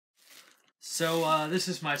So this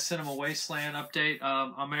is my Cinema Wasteland update.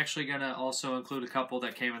 I'm actually going to also include a couple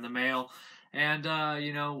that came in the mail. And,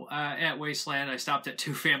 at Wasteland, I stopped at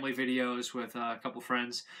 2 family videos with a couple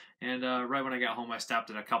friends. And right when I got home, I stopped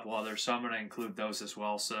at a couple others. So I'm going to include those as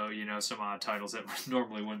well. So, some odd titles that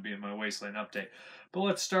normally wouldn't be in my Wasteland update. But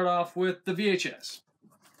let's start off with the VHS.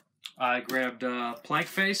 I grabbed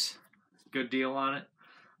Plankface. Good deal on it.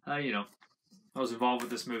 I was involved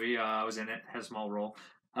with this movie. I was in it. Had a small role.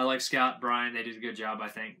 I like Scott, Brian. They did a good job, I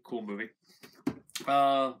think. Cool movie.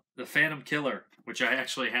 The Fantom Killer, which I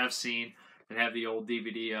actually have seen and have the old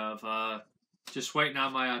DVD of. Just waiting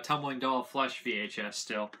on my Tumbling Doll Flesh VHS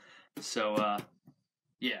still. So,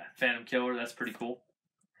 yeah, Fantom Killer. That's pretty cool.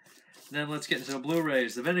 Then let's get into the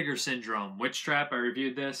Blu-rays. The Vinegar Syndrome. Witchtrap. I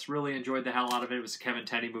reviewed this. Really enjoyed the hell out of it. It was a Kevin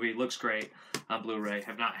Tenney movie. Looks great on Blu-ray.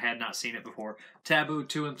 Had not seen it before. Taboo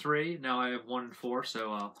 2 and 3. Now I have 1 and 4,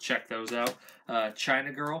 so I'll check those out.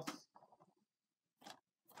 China Girl.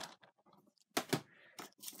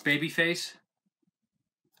 Babyface.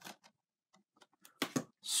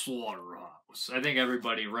 Slaughterhouse. I think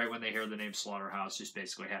everybody, right when they hear the name Slaughterhouse, just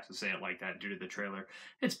basically has to say it like that due to the trailer.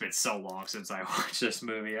 It's been so long since I watched this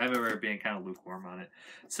movie. I remember being kind of lukewarm on it.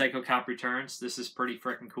 Psycho Cop Returns. This is pretty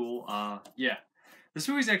freaking cool. Yeah. This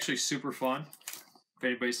movie's actually super fun. If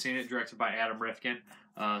anybody's seen it, directed by Adam Rifkin.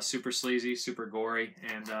 Super sleazy, super gory,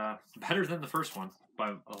 and better than the first one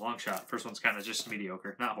by a long shot. First one's kind of just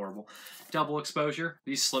mediocre, not horrible. Double Exposure.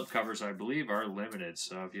 These slipcovers, I believe, are limited.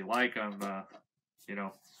 So if you like them,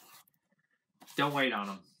 don't wait on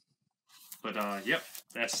them. But, yep,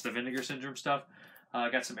 that's the Vinegar Syndrome stuff.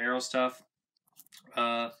 Got some Arrow stuff.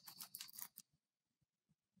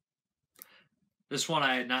 This one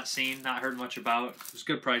I had not seen, not heard much about. It was a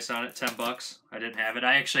good price on it, $10. I didn't have it.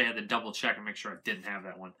 I actually had to double check and make sure I didn't have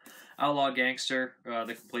that one. Outlaw Gangster,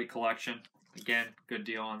 the complete collection. Again, good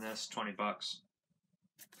deal on this, $20.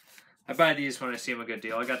 I buy these when I see them a good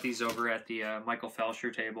deal. I got these over at the Michael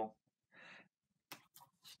Felsher table.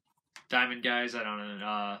 Diamond Guys, I don't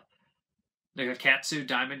know. Nikkatsu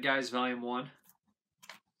Diamond Guys Volume 1.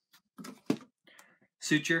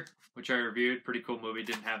 Suture, which I reviewed. Pretty cool movie.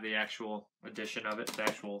 Didn't have the actual edition of it, the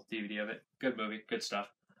actual DVD of it. Good movie, good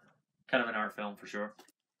stuff. Kind of an art film for sure.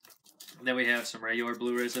 And then we have some regular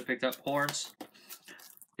Blu-rays I picked up. Horns.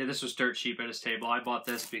 Yeah, this was dirt cheap at his table. I bought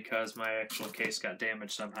this because my actual case got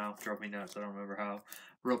damaged somehow. Drove me nuts. I don't remember how.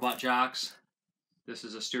 Robot Jocks. This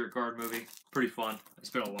is a Stuart Gard movie. Pretty fun.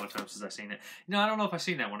 It's been a long time since I've seen it. I don't know if I've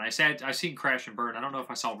seen that one. I've seen Crash and Burn. I don't know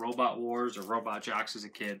if I saw Robot Wars or Robot Jocks as a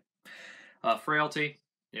kid. Frailty.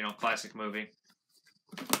 Classic movie.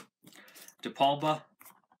 Palma.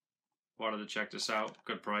 Wanted to check this out.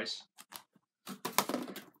 Good price.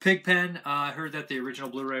 Pigpen. I heard that the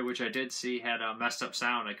original Blu-ray, which I did see, had messed up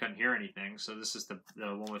sound. I couldn't hear anything. So this is the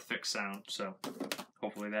one with fixed sound. So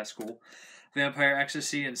hopefully that's cool. Vampire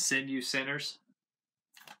Ecstasy and Sin You Sinners.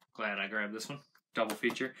 Glad I grabbed this one. Double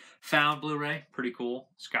feature. Found Blu-ray. Pretty cool.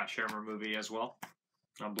 Scott Shermer movie as well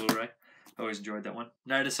on Blu-ray. Always enjoyed that one.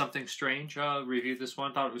 Night of Something Strange. Reviewed this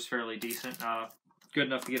one. Thought it was fairly decent. Good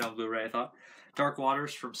enough to get on Blu-ray, I thought. Dark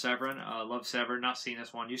Waters from Severin. Love Severin. Not seen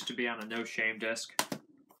this one. Used to be on a No Shame disc.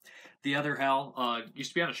 The Other Hell. Used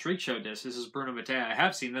to be on a Shriek Show disc. This is Bruno Mattei. I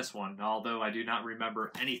have seen this one, although I do not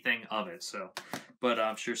remember anything of it. But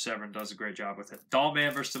I'm sure Severin does a great job with it.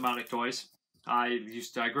 Dollman vs. Demonic Toys. I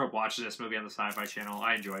grew up watching this movie on the Sci-Fi Channel.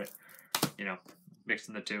 I enjoy it.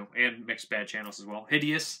 Mixing the two. And mixed bad channels as well.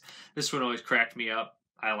 Hideous. This one always cracked me up.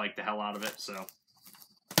 I like the hell out of it, so.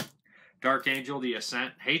 Dark Angel, The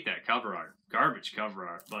Ascent. Hate that cover art. Garbage cover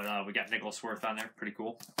art. But we got Nicholas Worth on there. Pretty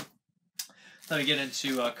cool. Let me get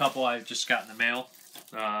into a couple I just got in the mail.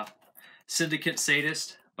 Syndicate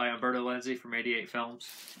Sadist by Umberto Lenzi from 88 Films.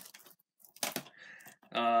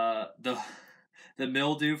 The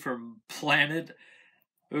Mildew from Planet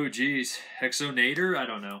Xonader? I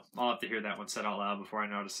don't know. I'll have to hear that one said out loud before I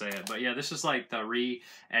know how to say it. But yeah, this is like the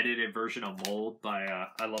re-edited version of Mold by,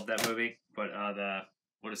 I love that movie. But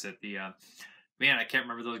man, I can't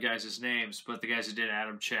remember those guys' names, but the guys who did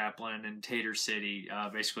Adam Chaplin and Tater City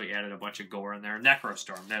basically added a bunch of gore in there.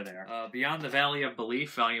 Necrostorm, there they are. Beyond the Valley of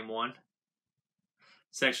Belief, Volume 1.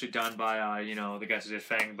 It's actually done by, the guys who did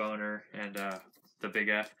Fang Boner and The Big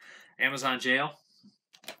F. Amazon Jail.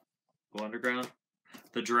 Go Underground.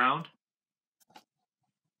 The Drowned.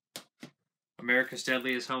 America's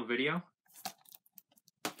Deadliest Home Video.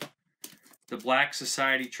 The Black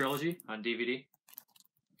Society Trilogy on DVD.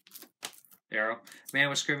 Arrow. Man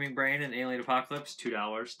with Screaming Brain and Alien Apocalypse,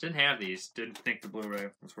 $2. Didn't have these. Didn't think the Blu-ray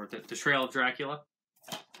was worth it. The Trail of Dracula.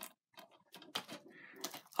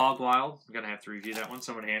 Hog Wild. I'm going to have to review that one.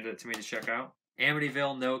 Someone handed it to me to check out.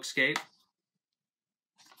 Amityville, No Escape.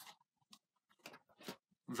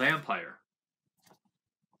 Vampire.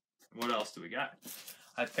 What else do we got?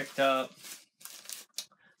 I picked up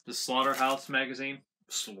the Slaughterhouse magazine.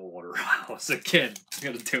 Slaughterhouse again. I'm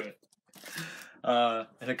gonna do it.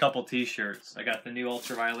 And a couple T-shirts. I got the new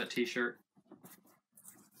Ultraviolet T-shirt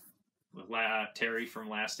with Terry from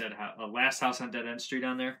Last House on Dead End Street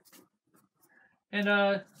on there. And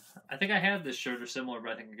I think I had this shirt or similar,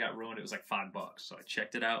 but I think it got ruined. It was like $5, so I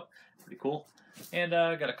checked it out. Pretty cool. And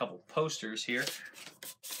I got a couple posters here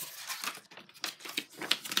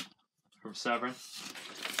from Severin.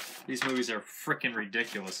 These movies are freaking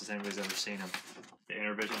ridiculous, if anybody's ever seen them. The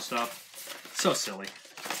Intervision stuff. So silly.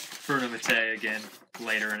 Bruno Mattei, again,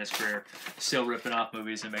 later in his career, still ripping off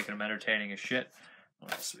movies and making them entertaining as shit.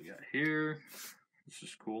 What else we got here? This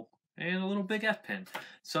is cool. And a little big F pin.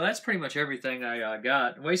 So that's pretty much everything I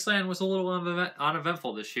got. Wasteland was a little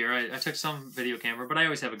uneventful this year. I took some video camera, but I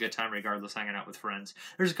always have a good time regardless, hanging out with friends.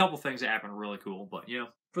 There's a couple things that happened really cool, but, you know,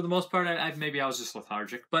 for the most part, maybe I was just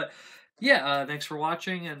lethargic. But, yeah, thanks for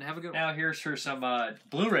watching, and have a good one. Now here's for some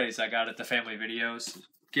Blu-rays I got at the Family Videos.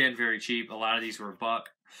 Again, very cheap. A lot of these were $1.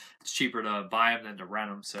 It's cheaper to buy them than to rent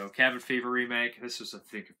them. So, Cabin Fever remake. This was, I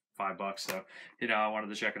think, $5. So, you know, I wanted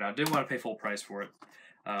to check it out. Didn't want to pay full price for it.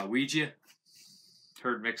 Ouija.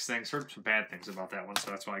 Heard mixed things. Heard some bad things about that one,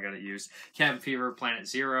 so that's why I got it used. Cabin Fever, Planet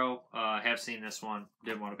Zero. Have seen this one.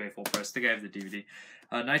 Didn't want to pay full price. I think I have the DVD.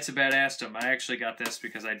 Knights of Badassdom. I actually got this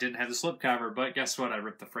because I didn't have the slipcover, but guess what? I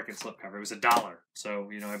ripped the freaking slipcover. It was $1. So,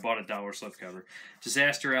 you know, I bought a $1 slipcover.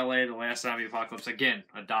 Disaster LA, The Last Zombie Apocalypse. Again,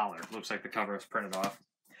 $1. Looks like the cover was printed off.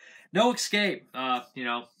 No Escape. You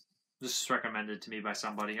know, this was recommended to me by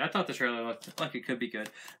somebody. I thought the trailer looked like it could be good.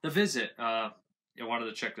 The Visit. I wanted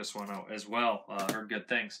to check this one out as well. Heard good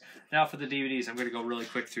things. Now for the DVDs, I'm going to go really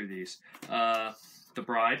quick through these. The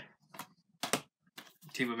Bride.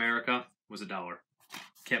 Team America was $1.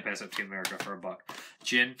 Can't pass up Team America for $1.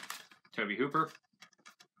 Gin. Toby Hooper.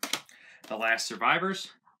 The Last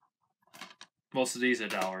Survivors. Most of these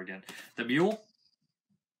 $1 again. The Mule.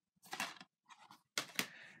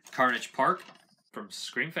 Carnage Park from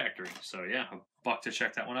Scream Factory. So yeah, $1 to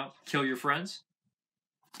check that one out. Kill Your Friends.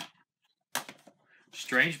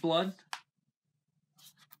 Strange Blood.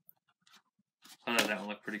 I thought that one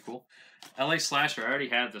looked pretty cool. LA Slasher. I already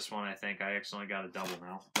had this one, I think. I accidentally got a double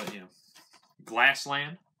now. But, you know.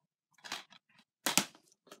 Glassland.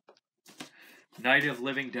 Night of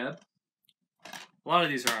Living Dead. A lot of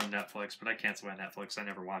these are on Netflix, but I cancel my Netflix. I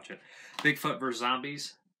never watch it. Bigfoot vs.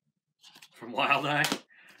 Zombies. From Wild Eye.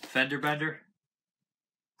 Fender Bender.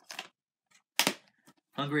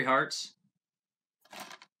 Hungry Hearts.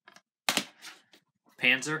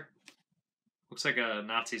 Panzer. Looks like a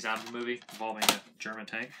Nazi zombie movie involving a German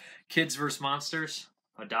tank. Kids vs. Monsters.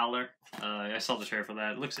 $1. I saw the trailer for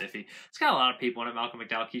that. It looks iffy. It's got a lot of people in it. Malcolm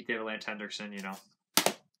McDowell, Keith David, Lance Henderson, you know.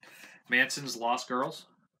 Manson's Lost Girls.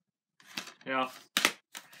 You know.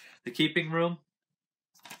 The Keeping Room.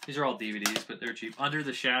 These are all DVDs, but they're cheap. Under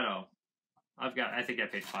the Shadow. I think I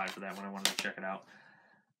paid $5 for that one. I wanted to check it out.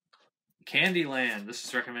 Candyland. This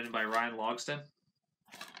is recommended by Ryan Logston.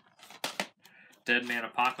 Dead Man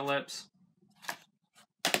Apocalypse.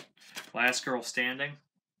 Last Girl Standing.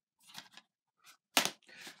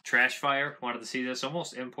 Trash Fire. Wanted to see this.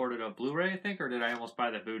 Almost imported a Blu-ray, I think, or did I almost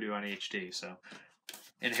buy the Voodoo on HD? So,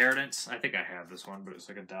 Inheritance. I think I have this one, but it's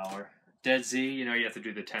like $1. Dead Z. You know, you have to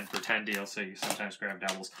do the 10 for 10 deal, so you sometimes grab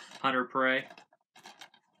doubles. Hunter Prey.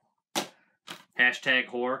 Hashtag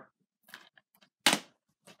Horror.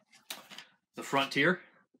 The Frontier.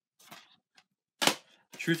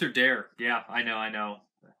 Truth or Dare. Yeah, I know.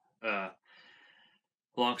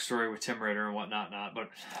 Long story with Tim Ritter and whatnot, but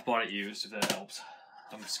I bought it used, if that helps.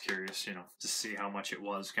 I'm just curious, you know, to see how much it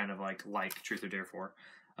was, kind of like Truth or Dare 4.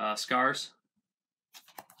 Scars.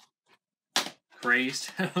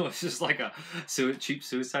 Crazed. It's just like a cheap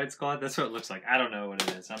Suicide Squad. That's what it looks like. I don't know what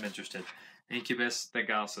it is. I'm interested. Incubus. Think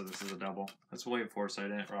also this is a double. That's William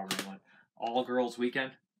Forsythe in it. Robert England. All Girls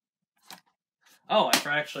Weekend. Oh, I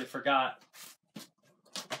actually forgot